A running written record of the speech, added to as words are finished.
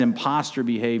imposter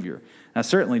behavior. Now,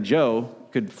 certainly Joe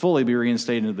could fully be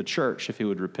reinstated into the church if he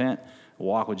would repent,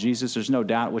 walk with Jesus. There's no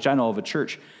doubt, which I know of a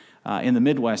church in the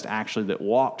Midwest, actually, that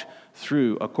walked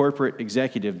through a corporate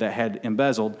executive that had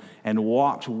embezzled and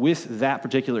walked with that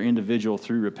particular individual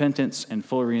through repentance and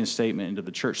full reinstatement into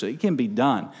the church. So it can be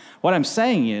done. What I'm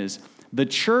saying is the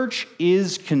church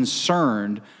is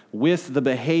concerned with the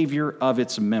behavior of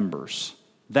its members.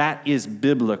 That is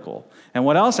biblical. And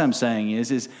what else I'm saying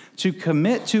is to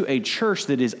commit to a church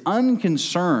that is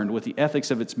unconcerned with the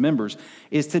ethics of its members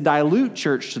is to dilute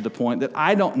church to the point that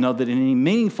I don't know that in any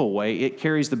meaningful way it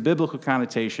carries the biblical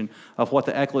connotation of what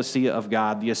the ecclesia of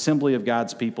God, the assembly of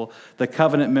God's people, the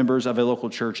covenant members of a local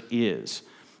church is.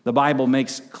 The Bible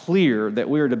makes clear that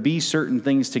we are to be certain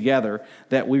things together,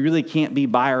 that we really can't be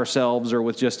by ourselves or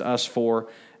with just us four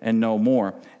and no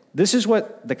more. This is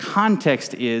what the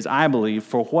context is, I believe,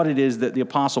 for what it is that the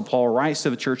Apostle Paul writes to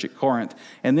the church at Corinth.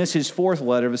 And this, his fourth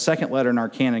letter, the second letter in our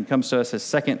canon, comes to us as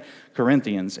 2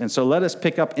 Corinthians. And so let us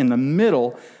pick up in the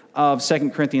middle of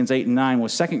 2 Corinthians 8 and 9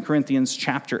 with 2 Corinthians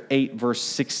chapter 8, verse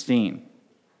 16.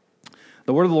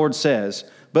 The word of the Lord says,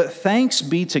 "But thanks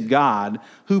be to God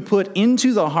who put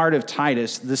into the heart of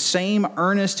Titus the same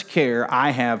earnest care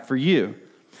I have for you.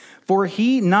 For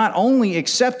he not only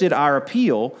accepted our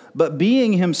appeal, but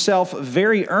being himself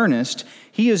very earnest,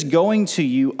 he is going to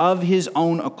you of his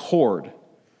own accord.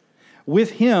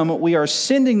 With him we are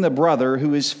sending the brother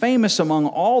who is famous among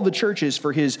all the churches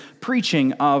for his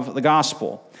preaching of the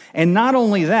gospel. And not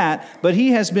only that, but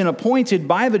he has been appointed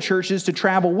by the churches to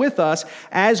travel with us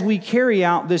as we carry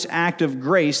out this act of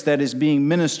grace that is being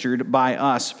ministered by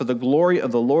us for the glory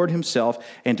of the Lord himself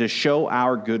and to show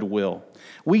our goodwill.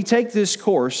 We take this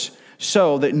course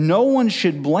so that no one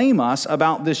should blame us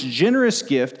about this generous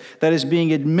gift that is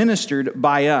being administered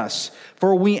by us.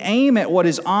 For we aim at what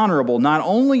is honorable, not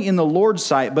only in the Lord's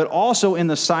sight, but also in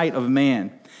the sight of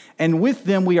man. And with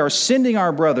them we are sending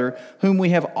our brother, whom we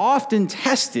have often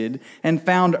tested and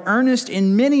found earnest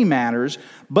in many matters,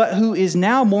 but who is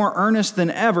now more earnest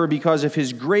than ever because of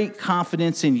his great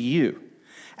confidence in you.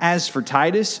 As for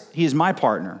Titus, he is my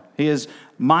partner. He is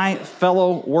my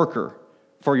fellow worker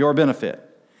for your benefit.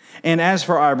 And as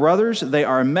for our brothers, they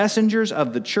are messengers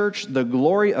of the church, the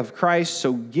glory of Christ.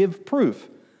 So give proof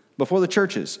before the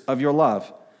churches of your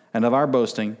love and of our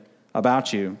boasting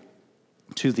about you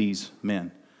to these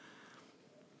men."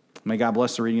 May God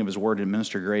bless the reading of his word and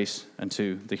minister grace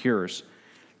unto the hearers.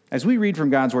 As we read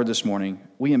from God's word this morning,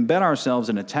 we embed ourselves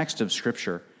in a text of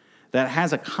Scripture that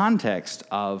has a context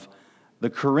of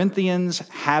the Corinthians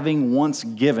having once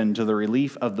given to the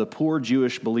relief of the poor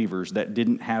Jewish believers that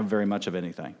didn't have very much of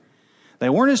anything. They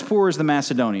weren't as poor as the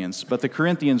Macedonians, but the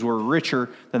Corinthians were richer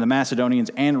than the Macedonians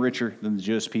and richer than the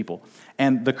Jewish people.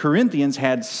 And the Corinthians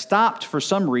had stopped, for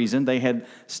some reason, they had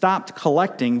stopped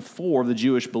collecting for the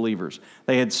Jewish believers.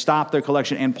 They had stopped their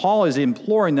collection. And Paul is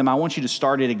imploring them, I want you to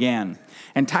start it again.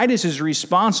 And Titus is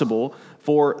responsible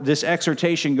for this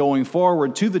exhortation going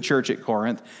forward to the church at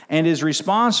Corinth and is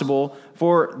responsible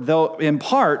in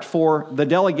part for the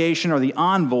delegation or the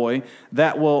envoy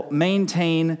that will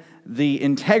maintain the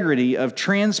integrity of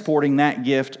transporting that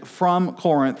gift from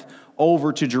Corinth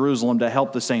over to Jerusalem to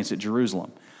help the saints at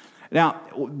Jerusalem. Now,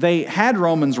 they had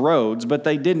Romans roads, but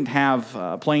they didn't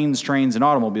have planes, trains, and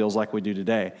automobiles like we do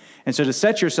today. And so to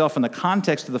set yourself in the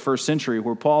context of the first century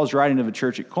where Paul is writing to the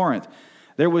church at Corinth,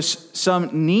 there was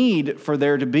some need for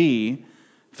there to be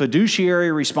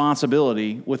fiduciary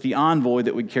responsibility with the envoy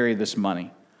that would carry this money.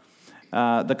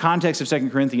 The context of 2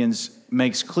 Corinthians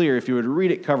makes clear, if you were to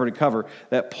read it cover to cover,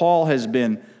 that Paul has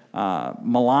been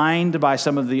maligned by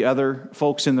some of the other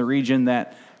folks in the region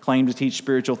that claim to teach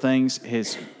spiritual things.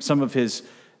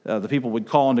 The people would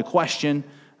call into question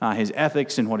his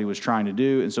ethics and what he was trying to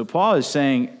do. And so Paul is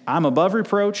saying, I'm above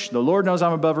reproach. The Lord knows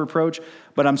I'm above reproach,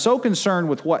 but I'm so concerned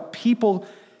with what people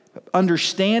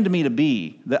understand me to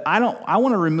be that I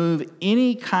want to remove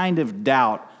any kind of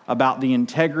doubt about the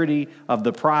integrity of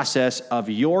the process of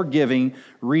your giving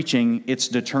reaching its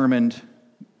determined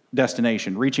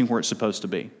destination, reaching where it's supposed to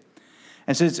be.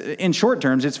 And so in short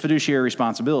terms, it's fiduciary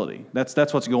responsibility.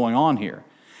 That's what's going on here.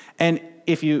 And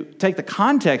if you take the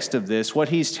context of this, what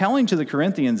he's telling to the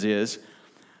Corinthians is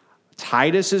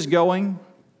Titus is going,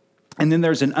 and then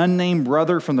there's an unnamed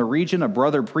brother from the region, a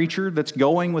brother preacher that's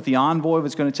going with the envoy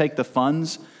that's going to take the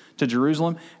funds to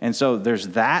Jerusalem. And so there's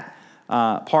that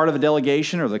part of the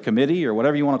delegation or the committee or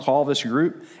whatever you want to call this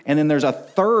group. And then there's a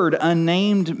third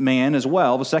unnamed man as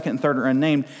well. The second and third are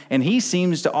unnamed. And he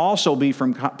seems to also be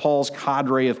from Paul's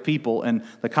cadre of people. And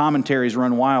the commentaries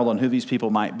run wild on who these people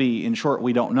might be. In short,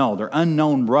 we don't know. They're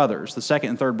unknown brothers. The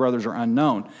second and third brothers are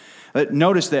unknown. But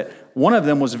notice that one of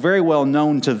them was very well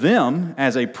known to them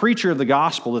as a preacher of the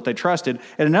gospel that they trusted,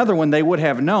 and another one they would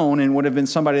have known and would have been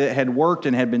somebody that had worked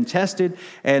and had been tested,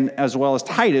 and as well as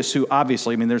Titus, who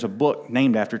obviously, there's a book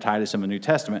named after Titus in the New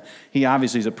Testament. He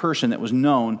obviously is a person that was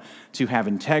known to have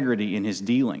integrity in his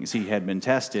dealings. He had been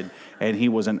tested, and he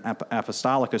was an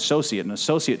apostolic associate, an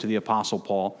associate to the Apostle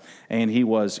Paul, and he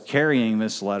was carrying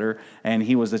this letter, and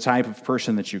he was the type of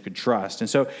person that you could trust. And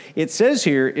so it says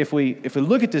here, if we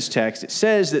look at this text, it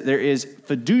says that there is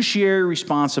fiduciary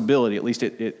responsibility, at least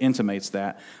it intimates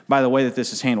that, by the way that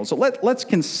this is handled. So let's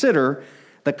consider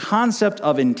the concept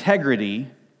of integrity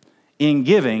in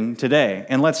giving today.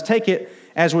 And let's take it,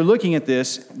 as we're looking at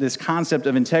this concept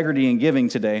of integrity in giving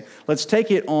today, let's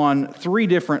take it on three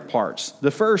different parts.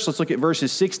 The first, let's look at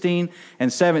verses 16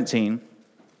 and 17,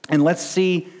 and let's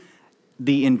see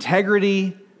the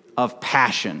integrity of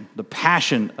passion, the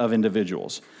passion of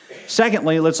individuals.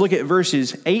 Secondly, let's look at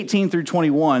verses 18 through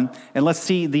 21, and let's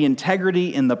see the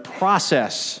integrity in the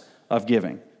process of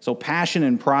giving. So passion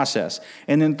and process.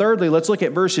 And then thirdly, let's look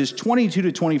at verses 22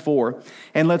 to 24,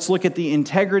 and let's look at the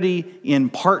integrity in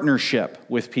partnership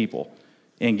with people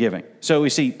in giving. So we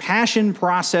see passion,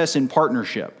 process, and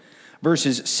partnership.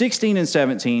 Verses 16 and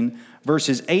 17,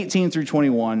 verses 18 through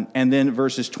 21, and then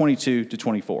verses 22 to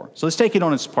 24. So let's take it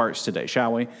on its parts today,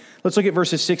 shall we? Let's look at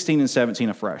verses 16 and 17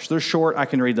 afresh. They're short. I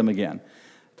can read them again.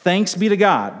 Thanks be to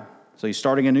God. So he's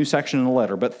starting a new section in the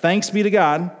letter. But thanks be to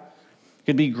God.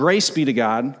 Could be grace be to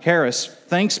God, charis,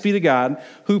 thanks be to God,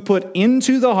 who put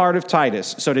into the heart of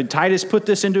Titus. So did Titus put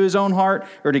this into his own heart,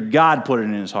 or did God put it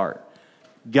in his heart?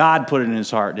 God put it in his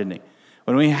heart, didn't he?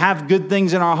 When we have good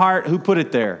things in our heart, who put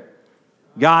it there?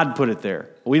 God put it there.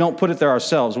 We don't put it there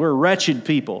ourselves. We're wretched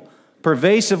people,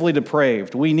 pervasively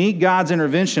depraved. We need God's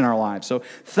intervention in our lives. So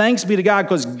thanks be to God,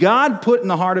 because God put in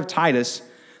the heart of Titus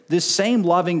this same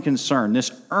loving concern,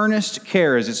 this earnest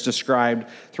care, as it's described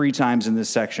 3 times in this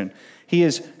section. He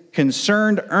is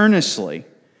concerned earnestly,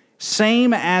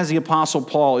 same as the Apostle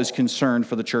Paul is concerned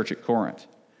for the church at Corinth.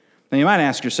 Now you might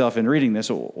ask yourself in reading this,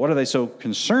 what are they so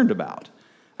concerned about?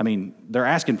 They're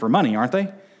asking for money, aren't they?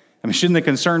 Shouldn't the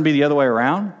concern be the other way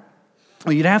around?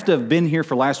 Well, you'd have to have been here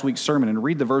for last week's sermon and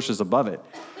read the verses above it.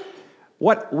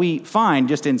 What we find,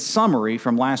 just in summary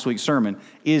from last week's sermon,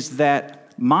 is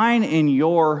that mine and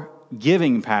your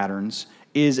giving patterns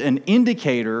is an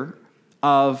indicator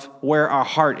of where our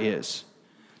heart is.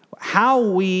 How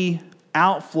we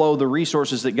outflow the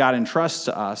resources that God entrusts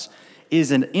to us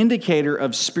is an indicator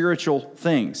of spiritual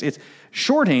things. It's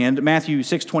shorthand. Matthew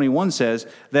 6:21 says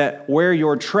that where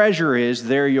your treasure is,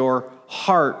 there your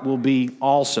heart will be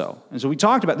also. And so we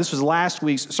talked about this was last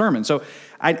week's sermon. So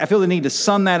I feel the need to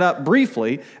sum that up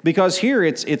briefly, because here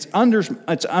it's under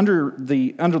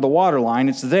the waterline.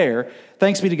 It's there.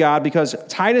 Thanks be to God, because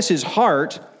Titus's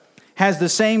heart has the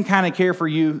same kind of care for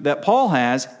you that Paul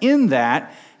has, in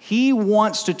that he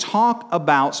wants to talk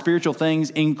about spiritual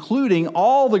things, including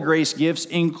all the grace gifts,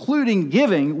 including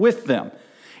giving with them.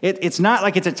 It's not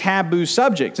like it's a taboo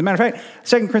subject. As a matter of fact,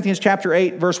 2 Corinthians chapter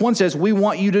 8, verse 1 says, we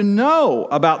want you to know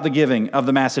about the giving of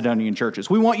the Macedonian churches.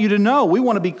 We want you to know. We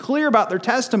want to be clear about their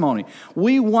testimony.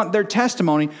 We want their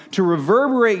testimony to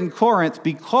reverberate in Corinth,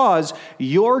 because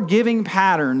your giving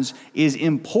patterns is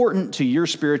important to your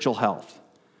spiritual health.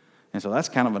 And so that's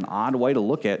kind of an odd way to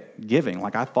look at giving.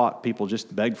 Like, I thought people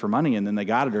just begged for money and then they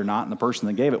got it or not, and the person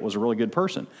that gave it was a really good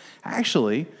person.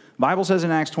 Actually, the Bible says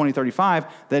in Acts 20:35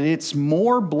 that it's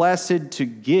more blessed to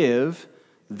give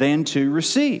than to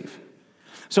receive.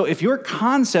 So if your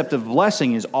concept of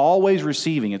blessing is always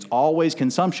receiving, it's always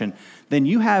consumption, then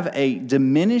you have a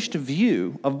diminished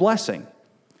view of blessing.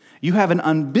 You have an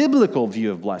unbiblical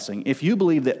view of blessing if you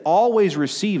believe that always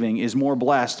receiving is more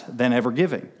blessed than ever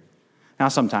giving. Now,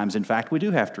 sometimes, in fact, we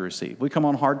do have to receive. We come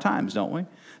on hard times, don't we?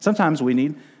 Sometimes we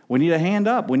need a hand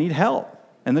up. We need help.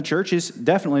 And the church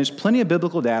there's plenty of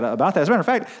biblical data about that. As a matter of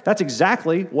fact, that's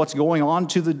exactly what's going on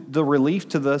to the relief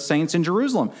to the saints in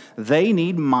Jerusalem. They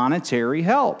need monetary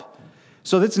help.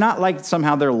 So it's not like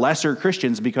somehow they're lesser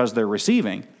Christians because they're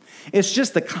receiving. It's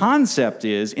just the concept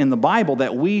is in the Bible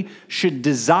that we should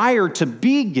desire to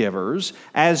be givers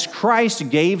as Christ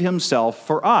gave himself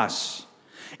for us.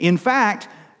 In fact,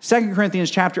 2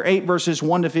 Corinthians chapter 8, verses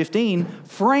 1 to 15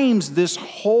 frames this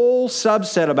whole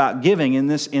subset about giving in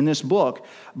this book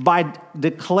by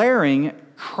declaring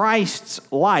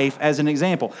Christ's life as an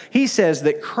example. He says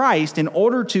that Christ, in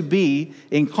order to be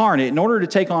incarnate, in order to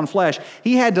take on flesh,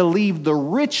 he had to leave the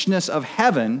richness of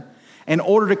heaven in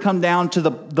order to come down to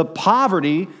the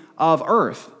poverty of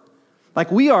earth.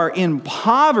 Like, we are in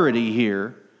poverty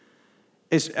here,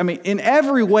 in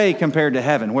every way compared to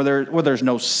heaven, where there's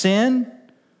no sin,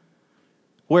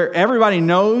 where everybody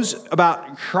knows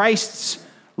about Christ's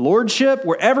lordship,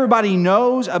 where everybody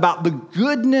knows about the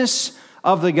goodness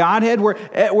of the Godhead,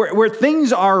 where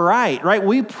things are right?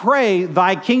 We pray,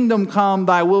 thy kingdom come,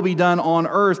 thy will be done on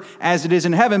earth as it is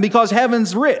in heaven, because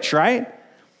heaven's rich, right?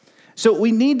 So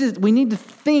we need to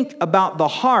think about the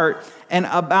heart and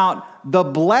about the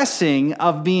blessing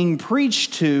of being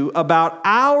preached to about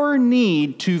our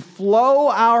need to flow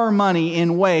our money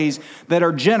in ways that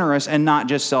are generous and not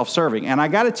just self-serving. And I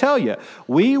got to tell you,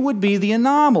 we would be the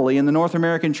anomaly in the North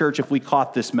American church if we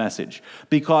caught this message,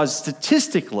 because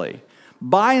statistically,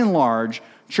 by and large,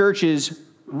 churches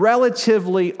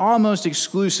relatively, almost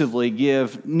exclusively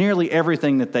give nearly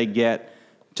everything that they get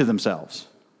to themselves,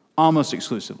 almost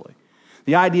exclusively.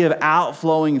 The idea of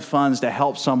outflowing funds to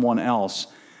help someone else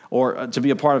or to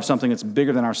be a part of something that's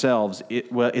bigger than ourselves,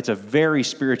 it's a very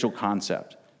spiritual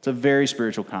concept. It's a very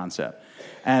spiritual concept.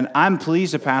 And I'm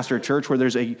pleased to pastor a church where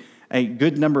there's a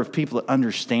good number of people that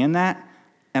understand that.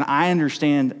 And I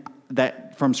understand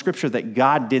that from Scripture that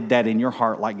God did that in your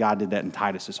heart like God did that in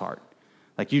Titus's heart.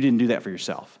 Like you didn't do that for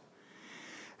yourself.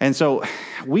 And so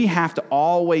we have to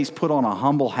always put on a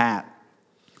humble hat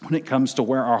when it comes to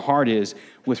where our heart is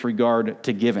with regard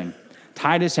to giving.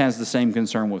 Titus has the same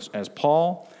concern as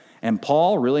Paul, and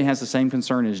Paul really has the same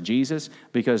concern as Jesus,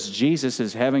 because Jesus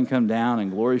is heaven come down and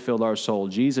glory filled our soul.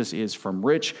 Jesus is from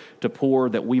rich to poor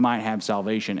that we might have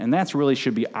salvation. And that's really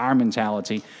should be our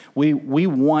mentality. We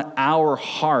want our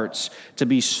hearts to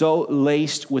be so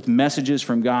laced with messages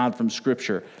from God, from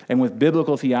Scripture, and with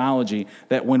biblical theology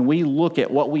that when we look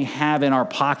at what we have in our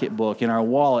pocketbook, in our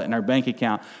wallet, in our bank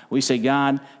account, we say,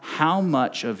 God, how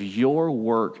much of your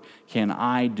work can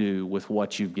I do with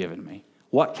what you've given me?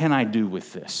 What can I do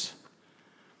with this?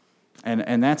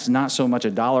 And that's not so much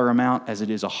a dollar amount as it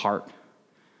is a heart.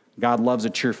 God loves a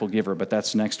cheerful giver, but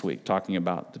that's next week, talking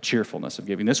about the cheerfulness of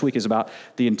giving. This week is about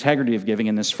the integrity of giving,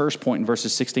 and this first point in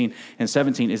verses 16 and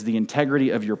 17 is the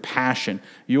integrity of your passion.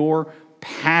 Your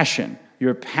passion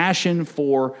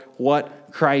for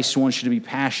what Christ wants you to be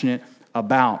passionate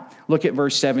about. Look at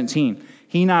verse 17.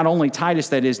 He not only, Titus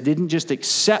that is, didn't just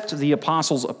accept the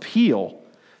apostles' appeal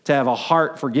to have a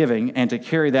heart for giving and to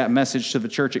carry that message to the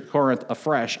church at Corinth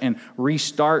afresh and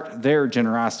restart their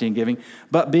generosity in giving,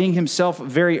 but being himself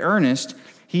very earnest,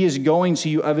 he is going to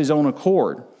you of his own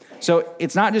accord. So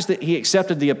it's not just that he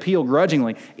accepted the appeal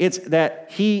grudgingly, it's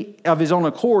that he, of his own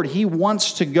accord, he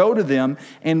wants to go to them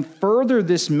and further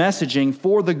this messaging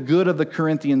for the good of the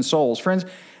Corinthian souls. Friends,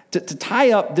 to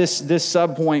tie up this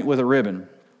subpoint with a ribbon,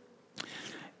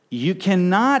 you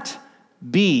cannot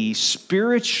be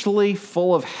spiritually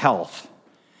full of health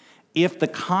if the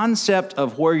concept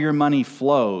of where your money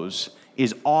flows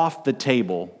is off the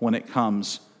table when it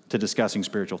comes to discussing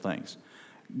spiritual things.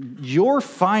 Your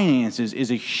finances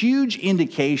is a huge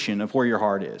indication of where your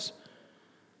heart is.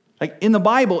 Like in the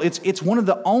Bible, it's one of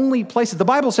the only places, the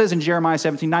Bible says in Jeremiah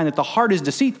 17:9 that the heart is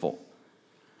deceitful.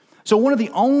 So one of the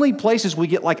only places we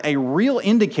get like a real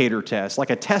indicator test,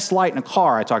 like a test light in a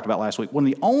car I talked about last week, one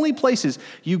of the only places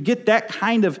you get that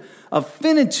kind of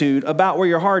finitude about where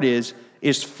your heart is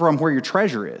from where your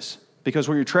treasure is. Because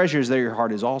where your treasure is, there your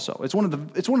heart is also. It's one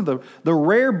of the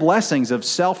rare blessings of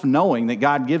self-knowing that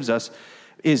God gives us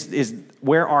is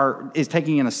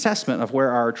taking an assessment of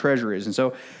where our treasure is. And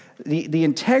so the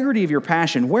integrity of your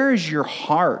passion, where is your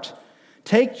heart?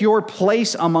 Take your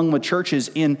place among the churches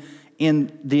in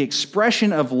the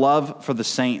expression of love for the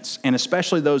saints, and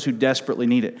especially those who desperately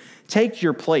need it. Take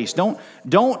your place. Don't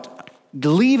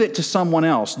leave it to someone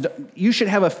else. You should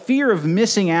have a fear of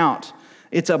missing out.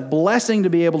 It's a blessing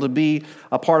to be able to be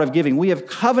a part of giving. We have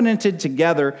covenanted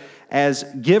together as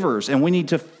givers, and we need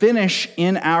to finish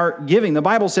in our giving. The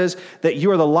Bible says that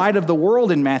you are the light of the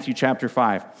world in Matthew chapter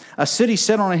 5. A city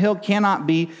set on a hill cannot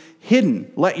be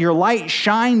hidden. Let your light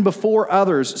shine before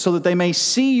others so that they may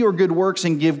see your good works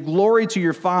and give glory to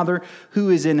your Father who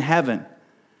is in heaven.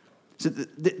 So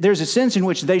there's a sense in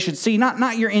which they should see,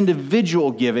 not your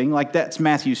individual giving, like that's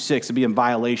Matthew 6, to be in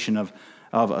violation of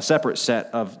a separate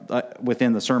set of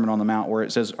within the Sermon on the Mount where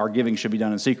it says our giving should be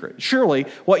done in secret. Surely,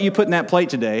 what you put in that plate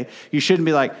today, you shouldn't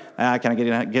be like, can I get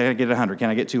 100? Can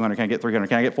I get 200? Can I get 300?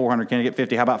 Can I get 400? Can I get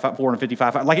 50? How about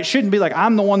 455? Like it shouldn't be like,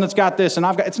 I'm the one that's got this and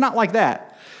I've got, it's not like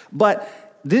that. But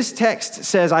this text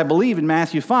says, I believe in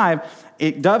Matthew 5,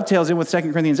 it dovetails in with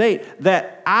 2 Corinthians 8,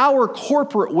 that our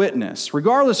corporate witness,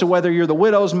 regardless of whether you're the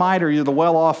widow's mite or you're the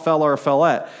well-off fella or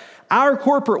fellette, our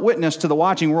corporate witness to the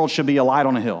watching world should be a light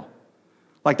on a hill.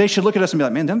 Like they should look at us and be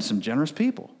like, man, them some generous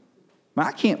people. Man,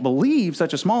 I can't believe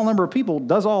such a small number of people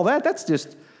does all that.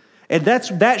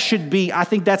 That should be, I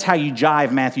think that's how you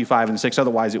jive Matthew 5 and 6.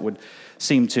 Otherwise it would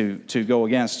seem to go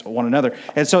against one another.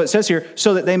 And so it says here,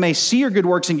 so that they may see your good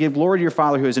works and give glory to your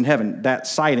Father who is in heaven. That's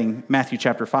citing Matthew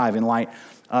chapter 5 in light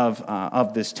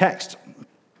of this text.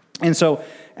 And so,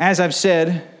 as I've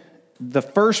said, the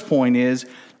first point is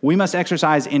we must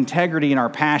exercise integrity in our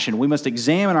passion. We must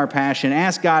examine our passion,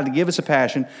 ask God to give us a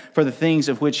passion for the things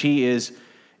of which He is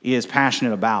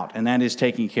passionate about, and that is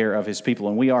taking care of His people,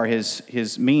 and we are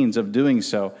His means of doing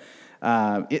so.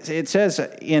 It says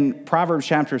in Proverbs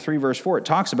chapter 3, verse 4, it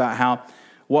talks about how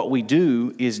what we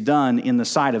do is done in the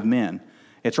sight of men.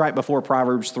 It's right before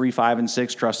Proverbs 3, 5, and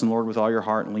 6, trust in the Lord with all your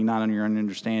heart and lean not on your own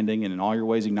understanding, and in all your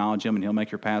ways acknowledge Him, and He'll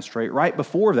make your path straight. Right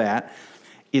before that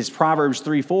is Proverbs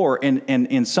 3, 4, and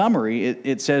in summary,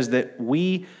 it says that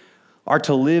we are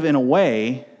to live in a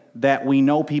way that we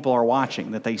know people are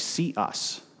watching, that they see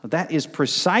us. That is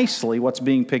precisely what's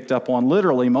being picked up on.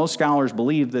 Literally, most scholars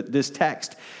believe that this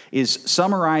text is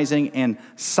summarizing and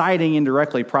citing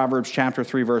indirectly Proverbs chapter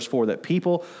 3, verse 4, that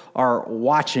people are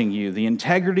watching you. The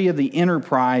integrity of the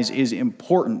enterprise is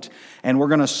important, and we're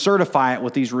going to certify it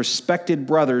with these respected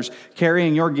brothers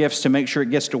carrying your gifts to make sure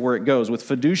it gets to where it goes. With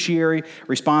fiduciary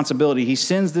responsibility, he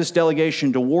sends this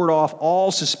delegation to ward off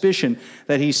all suspicion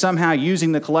that he's somehow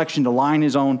using the collection to line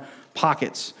his own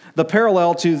pockets. The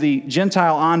parallel to the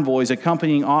Gentile envoys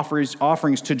accompanying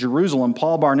offerings to Jerusalem,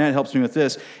 Paul Barnett helps me with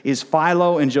this, is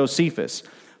Philo and Josephus.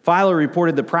 Philo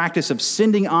reported the practice of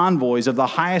sending envoys of the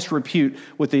highest repute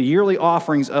with the yearly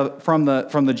offerings from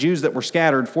the Jews that were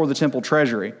scattered for the temple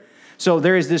treasury. So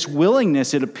there is this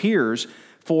willingness, it appears,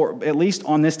 for at least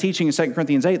on this teaching in 2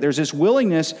 Corinthians 8, there's this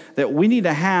willingness that we need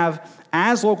to have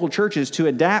as local churches to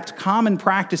adapt common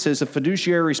practices of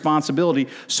fiduciary responsibility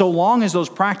so long as those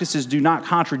practices do not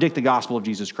contradict the gospel of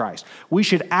Jesus Christ. We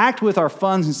should act with our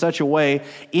funds in such a way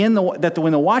that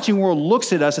when the watching world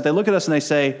looks at us, that they look at us and they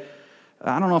say,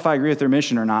 I don't know if I agree with their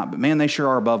mission or not, but man, they sure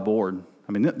are above board.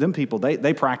 I mean, them people,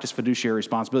 they practice fiduciary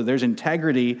responsibility. There's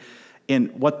integrity in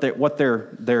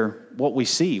what we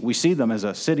see. We see them as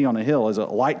a city on a hill, as a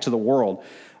light to the world.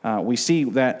 We see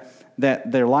that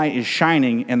their light is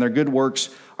shining and their good works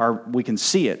we can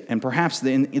see it. And perhaps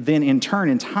then in turn,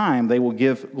 in time, they will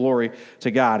give glory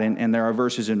to God. And there are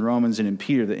verses in Romans and in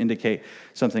Peter that indicate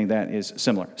something that is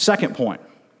similar. Second point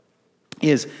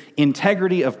is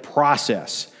integrity of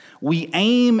process. We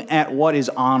aim at what is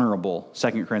honorable,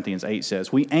 2 Corinthians 8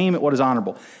 says. We aim at what is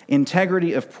honorable.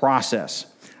 Integrity of process.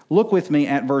 Look with me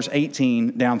at verse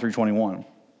 18 down through 21.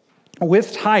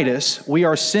 With Titus, we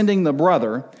are sending the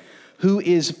brother who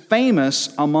is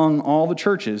famous among all the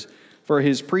churches for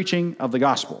his preaching of the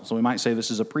gospel. So we might say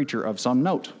this is a preacher of some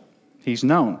note. He's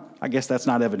known. I guess that's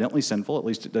not evidently sinful. At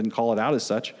least it doesn't call it out as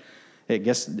such. I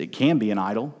guess it can be an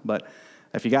idol. But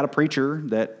if you got a preacher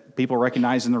that people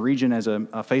recognize in the region as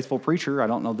a faithful preacher, I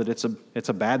don't know that it's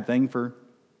a bad thing for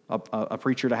a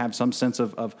preacher to have some sense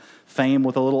of fame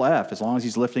with a little f, as long as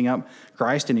he's lifting up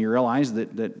Christ and you realize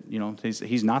that you know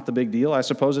he's not the big deal. I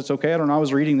suppose it's okay. I don't know. I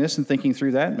was reading this and thinking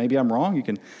through that. Maybe I'm wrong. You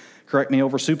can correct me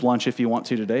over soup lunch if you want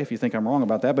to today, if you think I'm wrong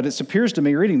about that. But it appears to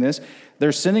me reading this,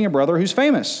 they're sending a brother who's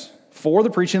famous for the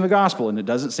preaching of the gospel, and it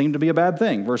doesn't seem to be a bad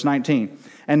thing. Verse 19.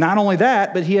 And not only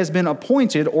that, but he has been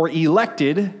appointed or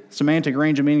elected, semantic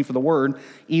range of meaning for the word,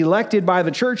 elected by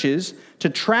the churches to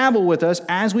travel with us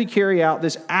as we carry out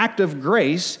this act of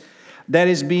grace that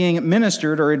is being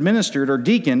ministered or administered or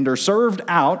deaconed or served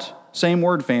out, same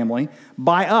word family,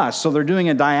 by us. So they're doing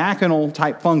a diaconal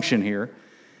type function here.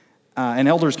 And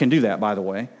elders can do that, by the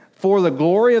way, for the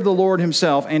glory of the Lord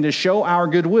himself and to show our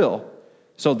goodwill.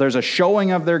 So there's a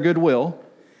showing of their goodwill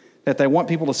that they want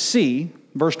people to see.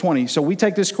 Verse 20, so we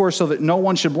take this course so that no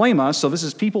one should blame us. So this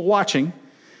is people watching.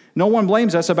 No one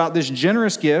blames us about this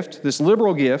generous gift, this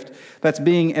liberal gift that's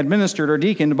being administered or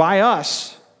deaconed by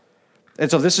us. And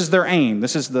so this is their aim.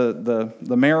 This is the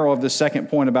marrow of the second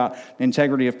point about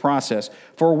integrity of process.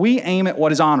 For we aim at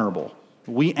what is honorable.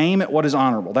 We aim at what is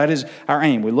honorable. That is our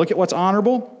aim. We look at what's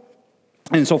honorable.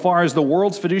 And so far as the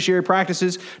world's fiduciary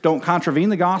practices don't contravene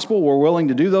the gospel, we're willing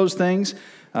to do those things.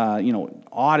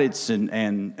 Audits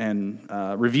and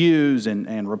reviews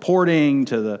and reporting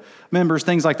to the members,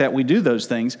 things like that. We do those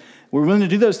things. We're willing to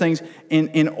do those things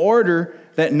in order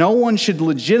that no one should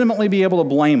legitimately be able to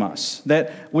blame us,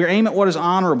 that we aim at what is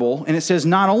honorable. And it says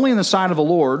not only in the sight of the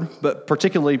Lord, but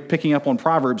particularly picking up on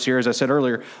Proverbs here, as I said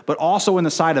earlier, but also in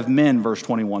the sight of men, verse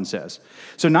 21 says.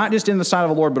 So not just in the sight of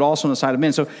the Lord, but also in the sight of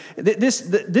men. So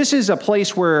this is a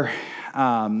place where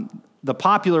the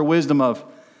popular wisdom of,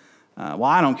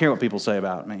 I don't care what people say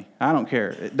about me. I don't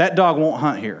care. That dog won't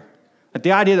hunt here. But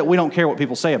the idea that we don't care what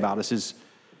people say about us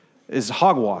is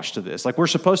hogwash to this. Like, we're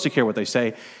supposed to care what they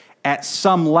say at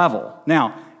some level.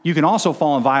 Now, you can also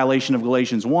fall in violation of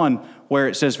Galatians 1, where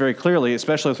it says very clearly,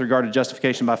 especially with regard to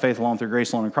justification by faith alone, through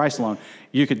grace alone, and Christ alone,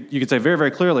 you could say very,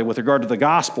 very clearly with regard to the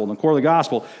gospel and the core of the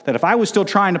gospel, that if I was still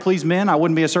trying to please men, I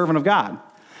wouldn't be a servant of God.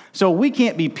 So we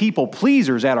can't be people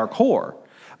pleasers at our core.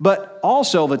 But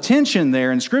also the tension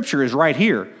there in Scripture is right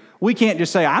here. We can't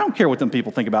just say, I don't care what them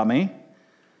people think about me.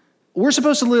 We're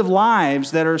supposed to live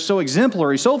lives that are so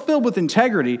exemplary, so filled with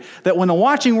integrity, that when the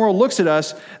watching world looks at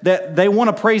us, that they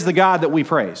want to praise the God that we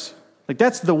praise. Like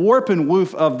that's the warp and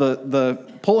woof of the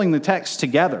pulling the text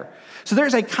together. So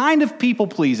there's a kind of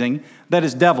people-pleasing that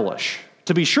is devilish,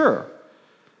 to be sure.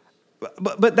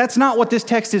 But that's not what this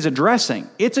text is addressing.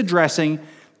 It's addressing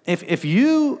if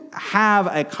you have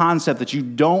a concept that you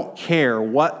don't care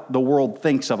what the world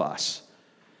thinks of us,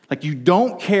 like you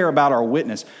don't care about our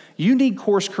witness, you need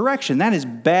course correction. That is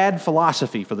bad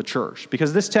philosophy for the church,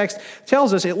 because this text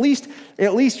tells us, at least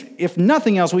if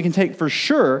nothing else, we can take for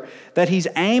sure that he's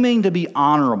aiming to be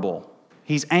honorable.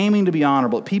 He's aiming to be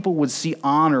honorable. People would see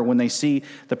honor when they see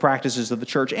the practices of the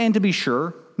church, and to be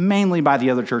sure, mainly by the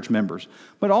other church members,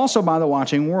 but also by the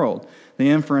watching world. The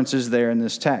inference is there in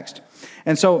this text.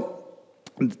 And so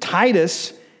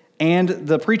Titus and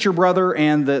the preacher brother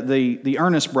and the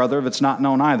earnest brother, if it's not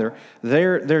known either,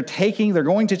 they're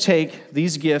going to take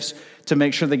these gifts to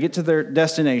make sure they get to their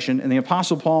destination. And the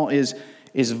Apostle Paul is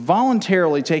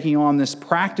voluntarily taking on this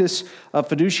practice of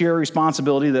fiduciary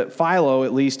responsibility that Philo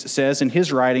at least says in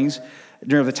his writings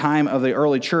during the time of the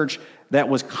early church that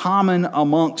was common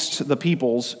amongst the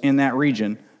peoples in that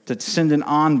region, to send an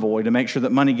envoy to make sure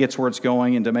that money gets where it's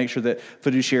going and to make sure that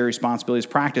fiduciary responsibility is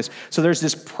practiced. So there's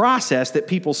this process that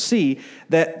people see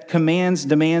that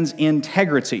demands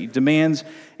integrity.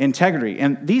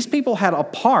 And these people had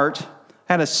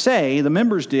a say, the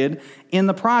members did, in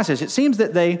the process. It seems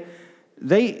that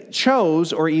they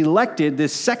chose or elected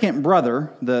this second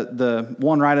brother, the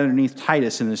one right underneath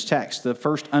Titus in this text, the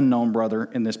first unknown brother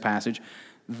in this passage.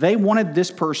 They wanted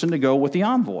this person to go with the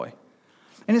envoy.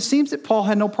 And it seems that Paul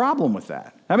had no problem with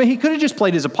that. I mean, he could have just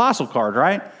played his apostle card,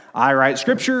 right? I write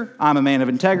Scripture. I'm a man of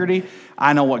integrity.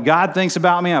 I know what God thinks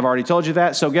about me. I've already told you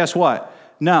that. So guess what?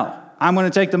 No, I'm going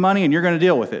to take the money and you're going to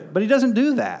deal with it. But he doesn't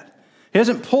do that. He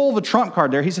doesn't pull the trump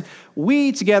card there. He said,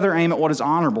 we together aim at what is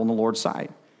honorable in the Lord's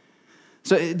sight.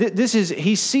 So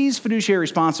he sees fiduciary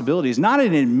responsibility as not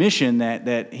an admission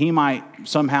that he might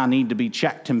somehow need to be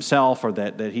checked himself or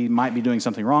that he might be doing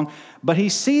something wrong, but he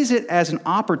sees it as an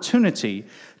opportunity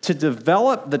to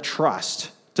develop the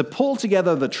trust, to pull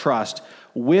together the trust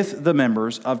with the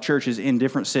members of churches in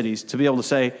different cities to be able to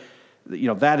say,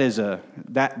 that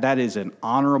is an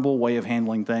honorable way of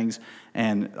handling things,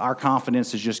 and our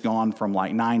confidence has just gone from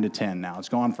like 9 to 10 now. It's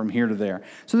gone from here to there.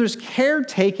 So there's care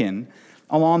taken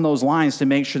along those lines to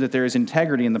make sure that there is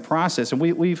integrity in the process. And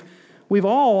we've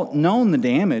all known the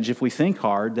damage, if we think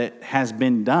hard, that has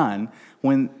been done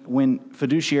when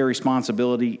fiduciary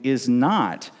responsibility is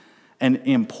not an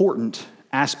important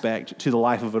aspect to the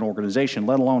life of an organization,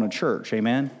 let alone a church.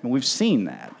 Amen? And we've seen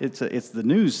that. It's the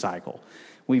news cycle.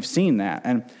 We've seen that.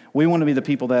 And we want to be the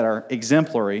people that are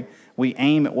exemplary. We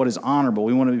aim at what is honorable.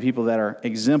 We want to be people that are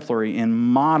exemplary in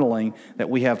modeling that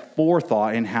we have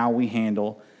forethought in how we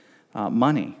handle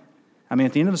money. I mean,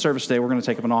 at the end of the service today, we're going to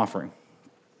take up an offering.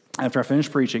 After I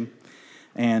finish preaching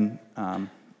and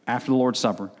after the Lord's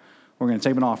Supper, we're going to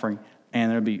take up an offering, and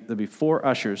there'll be 4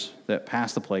 ushers that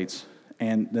pass the plates,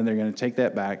 and then they're going to take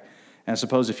that back. And I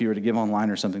suppose if you were to give online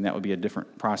or something, that would be a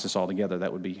different process altogether.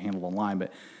 That would be handled online.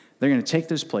 But they're going to take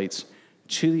those plates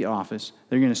to the office.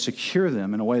 They're going to secure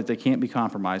them in a way that they can't be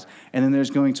compromised. And then there's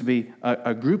going to be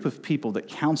a group of people that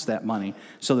counts that money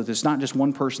so that it's not just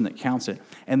one person that counts it.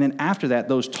 And then after that,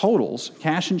 those totals,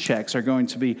 cash and checks, are going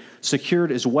to be secured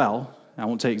as well. I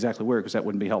won't tell you exactly where because that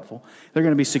wouldn't be helpful. They're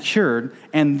going to be secured,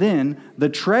 and then the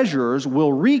treasurers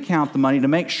will recount the money to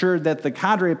make sure that the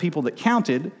cadre of people that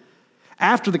counted,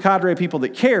 after the cadre of people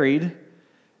that carried,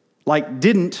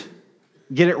 didn't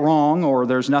get it wrong, or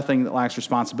there's nothing that lacks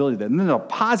responsibility then. And then the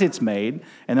deposit's made,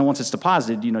 and then once it's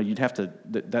deposited, you'd have to,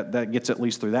 that gets at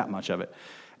least through that much of it.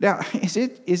 Now, is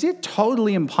it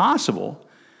totally impossible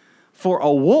for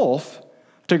a wolf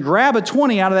to grab a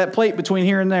 20 out of that plate between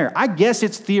here and there? I guess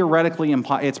it's theoretically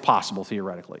it's possible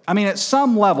theoretically. I mean, at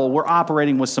some level, we're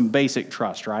operating with some basic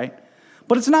trust, right?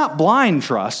 But it's not blind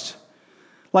trust.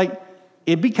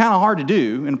 It'd be kind of hard to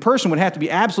do, and a person would have to be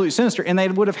absolutely sinister, and they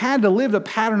would have had to live the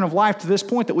pattern of life to this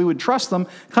point that we would trust them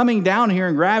coming down here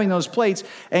and grabbing those plates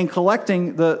and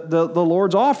collecting the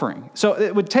Lord's offering. So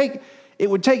it would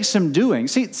take some doing.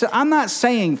 See, so I'm not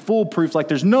saying foolproof, like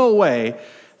there's no way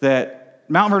that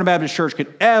Mount Vernon Baptist Church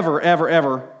could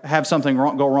ever have something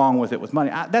go wrong with it with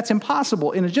money. That's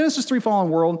impossible. In a Genesis 3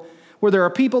 fallen world, Where there are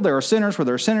people, there are sinners. Where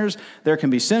there are sinners, there can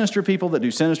be sinister people that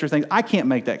do sinister things. I can't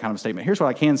make that kind of statement. Here's what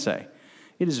I can say.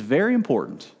 It is very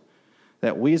important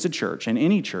that we as a church, and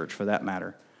any church for that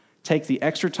matter, take the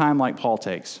extra time like Paul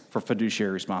takes for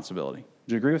fiduciary responsibility.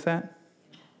 Do you agree with that?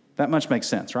 That much makes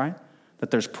sense, right?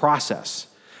 That there's process,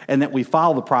 and that we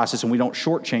follow the process and we don't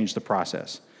shortchange the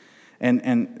process.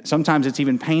 And sometimes it's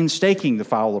even painstaking to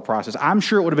follow the process. I'm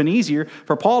sure it would have been easier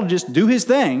for Paul to just do his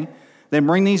thing than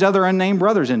bring these other unnamed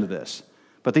brothers into this.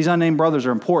 But these unnamed brothers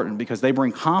are important because they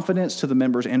bring confidence to the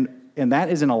members, and that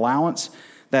is an allowance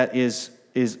that is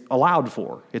allowed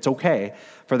for. It's okay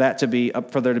for that to be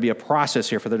for there to be a process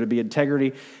here, for there to be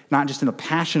integrity, not just in the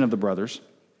passion of the brothers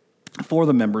for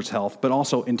the members' health, but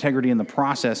also integrity in the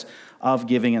process of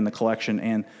giving and the collection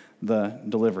and the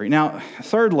delivery. Now,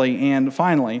 thirdly and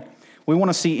finally, we want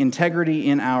to see integrity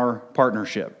in our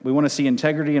partnership. We want to see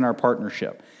integrity in our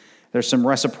partnership. There's some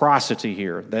reciprocity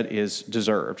here that is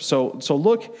deserved. So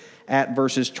look at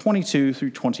verses 22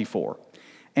 through 24.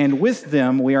 And with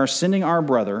them we are sending our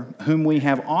brother, whom we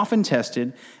have often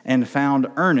tested and found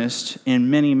earnest in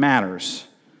many matters.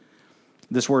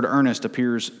 This word earnest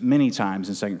appears many times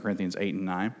in 2 Corinthians 8 and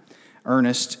 9.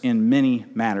 Earnest in many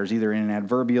matters, either in an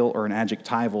adverbial or an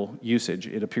adjectival usage.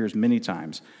 It appears many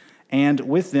times. And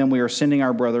with them we are sending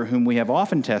our brother, whom we have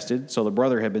often tested, so the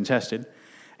brother had been tested,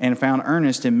 and found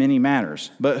earnest in many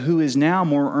matters, but who is now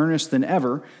more earnest than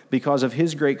ever because of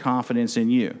his great confidence in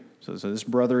you. So this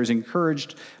brother is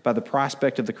encouraged by the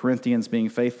prospect of the Corinthians being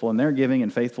faithful in their giving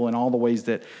and faithful in all the ways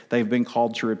that they've been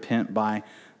called to repent by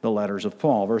the letters of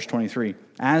Paul. Verse 23,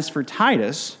 as for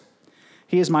Titus,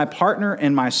 he is my partner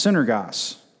and my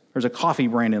synergos. There's a coffee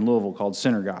brand in Louisville called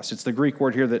Synergos. It's the Greek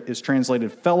word here that is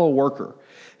translated fellow worker.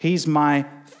 He's my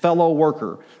fellow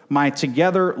worker, my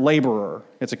together laborer.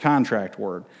 It's a contract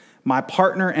word. My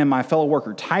partner and my fellow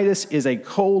worker. Titus is a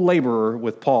co-laborer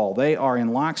with Paul. They are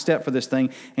in lockstep for this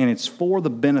thing, and it's for the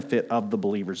benefit of the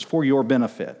believers, for your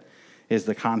benefit is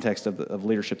the context of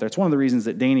leadership there. It's one of the reasons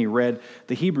that Danny read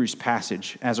the Hebrews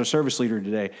passage as our service leader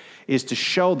today, is to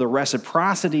show the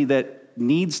reciprocity that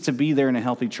needs to be there in a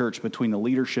healthy church between the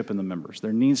leadership and the members.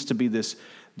 There needs to be this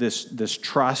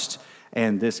trust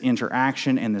and this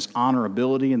interaction and this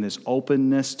honorability and this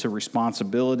openness to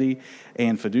responsibility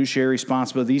and fiduciary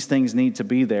responsibility. These things need to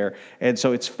be there. And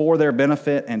so it's for their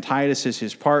benefit, and Titus is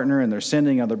his partner, and they're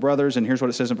sending other brothers. And here's what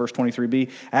it says in verse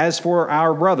 23b. As for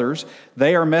our brothers,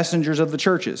 they are messengers of the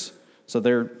churches. So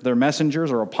they're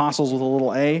messengers or apostles with a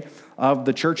little a of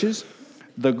the churches.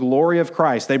 The glory of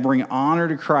Christ. They bring honor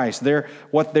to Christ.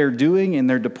 What they're doing in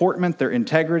their deportment, their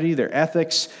integrity, their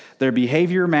ethics, their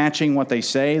behavior matching what they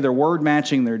say, their word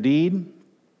matching their deed,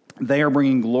 they are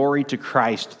bringing glory to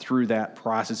Christ through that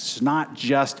process. It's not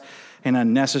just an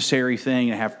unnecessary thing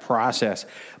to have process,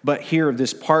 but here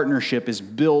this partnership is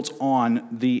built on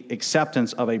the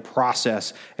acceptance of a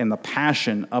process and the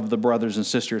passion of the brothers and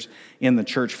sisters in the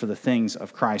church for the things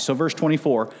of Christ. So verse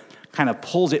 24 kind of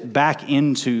pulls it back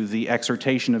into the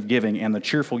exhortation of giving and the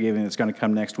cheerful giving that's going to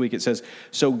come next week. It says,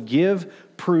 so give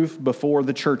proof before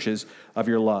the churches of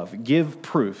your love. Give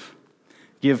proof.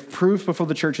 Give proof before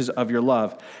the churches of your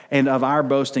love and of our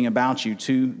boasting about you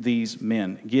to these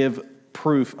men. Give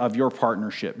proof of your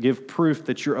partnership. Give proof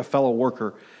that you're a fellow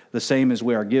worker the same as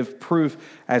we are. Give proof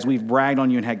as we've bragged on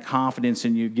you and had confidence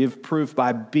in you. Give proof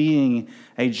by being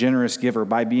a generous giver,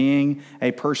 by being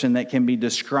a person that can be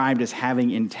described as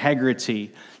having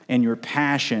integrity in your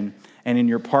passion and in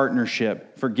your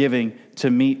partnership for giving to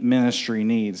meet ministry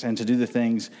needs and to do the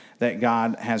things that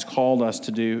God has called us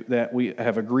to do, that we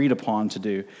have agreed upon to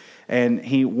do. And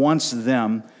he wants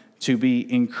them to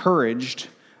be encouraged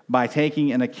by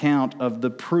taking an account of the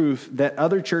proof that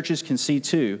other churches can see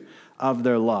too of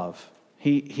their love.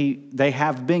 They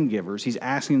have been givers. He's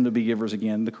asking them to be givers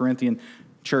again. The Corinthian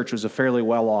church was a fairly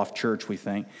well-off church, we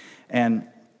think. And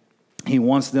he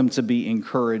wants them to be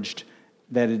encouraged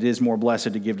that it is more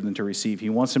blessed to give than to receive. He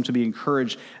wants them to be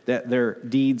encouraged that their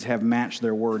deeds have matched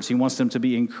their words. He wants them to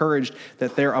be encouraged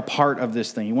that they're a part of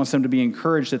this thing. He wants them to be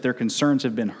encouraged that their concerns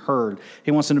have been heard.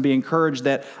 He wants them to be encouraged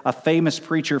that a famous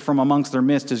preacher from amongst their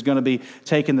midst is going to be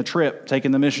taking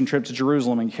the mission trip to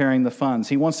Jerusalem and carrying the funds.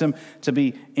 He wants them to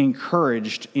be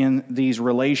encouraged in these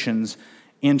relations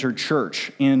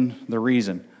inter-church in the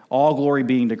reason. All glory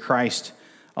being to Christ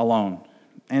alone.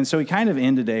 And so we kind of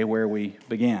end today where we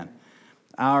began.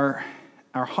 Our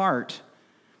heart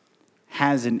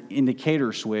has an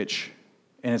indicator switch,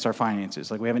 and it's our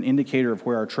finances. Like we have an indicator of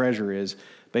where our treasure is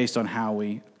based on how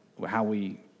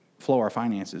we flow our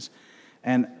finances.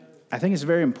 And I think it's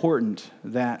very important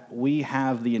that we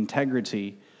have the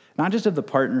integrity, not just of the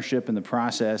partnership and the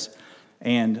process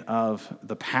and of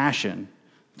the passion,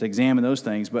 to examine those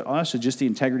things, but also just the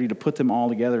integrity to put them all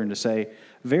together and to say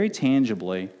very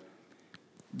tangibly,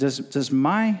 does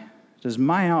my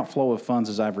outflow of funds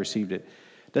as I've received it,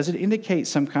 does it indicate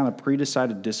some kind of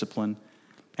pre-decided discipline,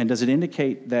 and does it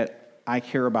indicate that I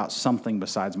care about something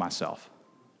besides myself?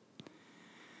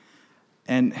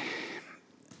 And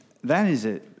that is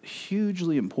a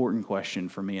hugely important question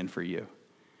for me and for you.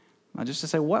 Now, just to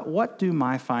say, what does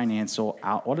my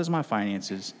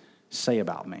finances say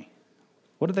about me?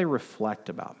 What do they reflect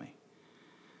about me?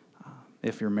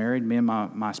 If you're married, me and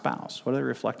my spouse, what do they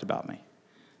reflect about me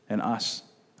and us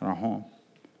and our home?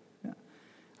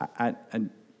 Yeah.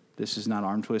 This is not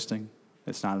arm twisting.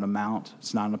 It's not an amount.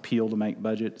 It's not an appeal to make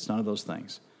budget. It's none of those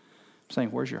things. I'm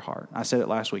saying, where's your heart? I said it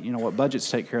last week. You know what? Budgets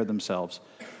take care of themselves.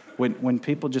 When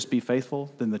people just be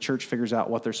faithful, then the church figures out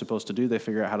what they're supposed to do. They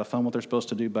figure out how to fund what they're supposed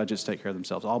to do. Budgets take care of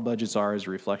themselves. All budgets are is a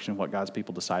reflection of what God's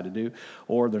people decide to do,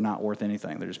 or they're not worth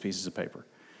anything. They're just pieces of paper.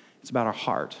 It's about our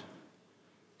heart.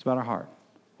 It's about our heart.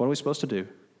 What are we supposed to do?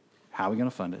 How are we going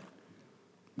to fund it?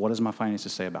 What does my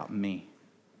finances say about me?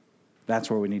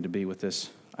 That's where we need to be with this,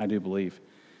 I do believe.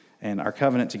 And our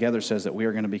covenant together says that we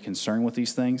are going to be concerned with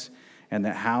these things, and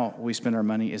that how we spend our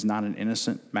money is not an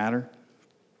innocent matter.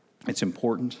 It's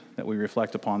important that we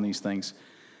reflect upon these things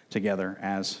together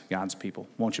as God's people.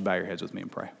 Won't you bow your heads with me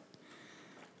and pray?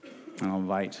 And I'll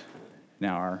invite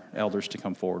now our elders to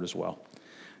come forward as well.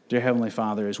 Dear Heavenly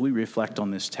Father, as we reflect on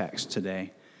this text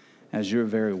today, as your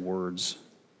very words,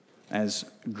 as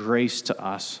grace to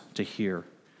us to hear,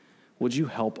 would you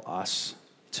help us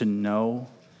to know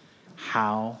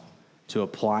how to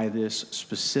apply this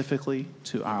specifically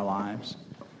to our lives?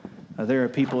 There are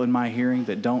people in my hearing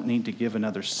that don't need to give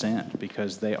another cent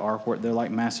because they're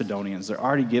like Macedonians. They're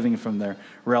already giving from their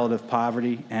relative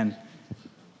poverty, and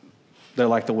they're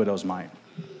like the widow's mite.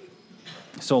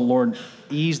 So, Lord,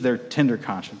 ease their tender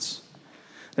conscience.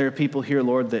 There are people here,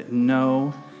 Lord, that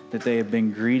know that they have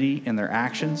been greedy in their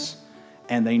actions,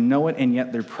 and they know it, and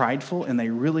yet they're prideful, and they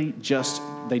really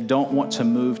they don't want to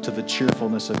move to the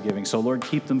cheerfulness of giving. So, Lord,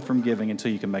 keep them from giving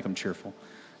until you can make them cheerful.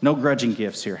 No grudging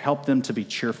gifts here. Help them to be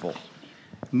cheerful.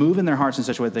 Move in their hearts in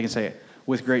such a way that they can say,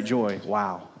 with great joy,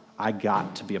 wow, I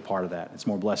got to be a part of that. It's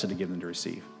more blessed to give than to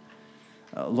receive.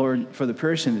 Lord, for the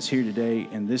person that's here today,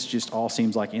 and this just all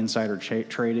seems like insider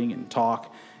trading and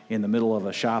talk in the middle of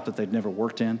a shop that they've never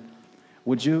worked in,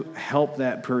 would you help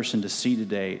that person to see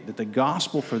today that the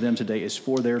gospel for them today is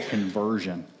for their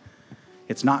conversion?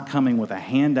 It's not coming with a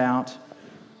handout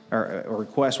or a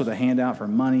request with a handout for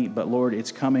money, but Lord,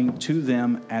 it's coming to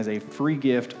them as a free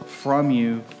gift from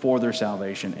you for their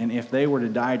salvation. And if they were to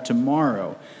die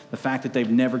tomorrow, the fact that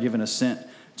they've never given a cent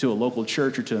to a local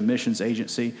church or to a missions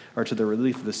agency or to the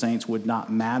relief of the saints would not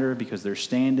matter, because their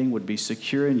standing would be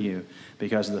secure in you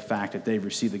because of the fact that they've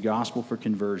received the gospel for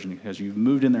conversion, because you've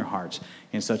moved in their hearts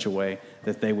in such a way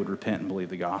that they would repent and believe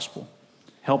the gospel.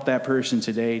 Help that person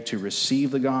today to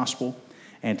receive the gospel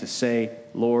and to say,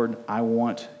 Lord, I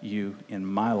want you in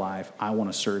my life. I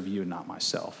want to serve you and not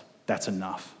myself. That's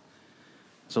enough.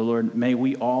 So, Lord, may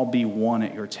we all be one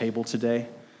at your table today.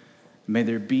 May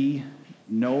there be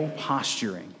no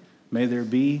posturing. May there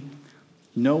be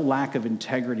no lack of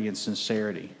integrity and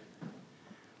sincerity.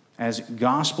 As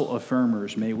gospel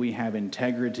affirmers, may we have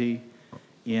integrity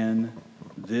in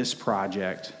this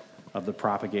project of the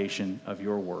propagation of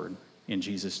your word. In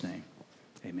Jesus' name,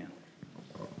 amen.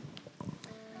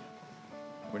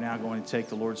 We're now going to take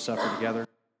the Lord's Supper together.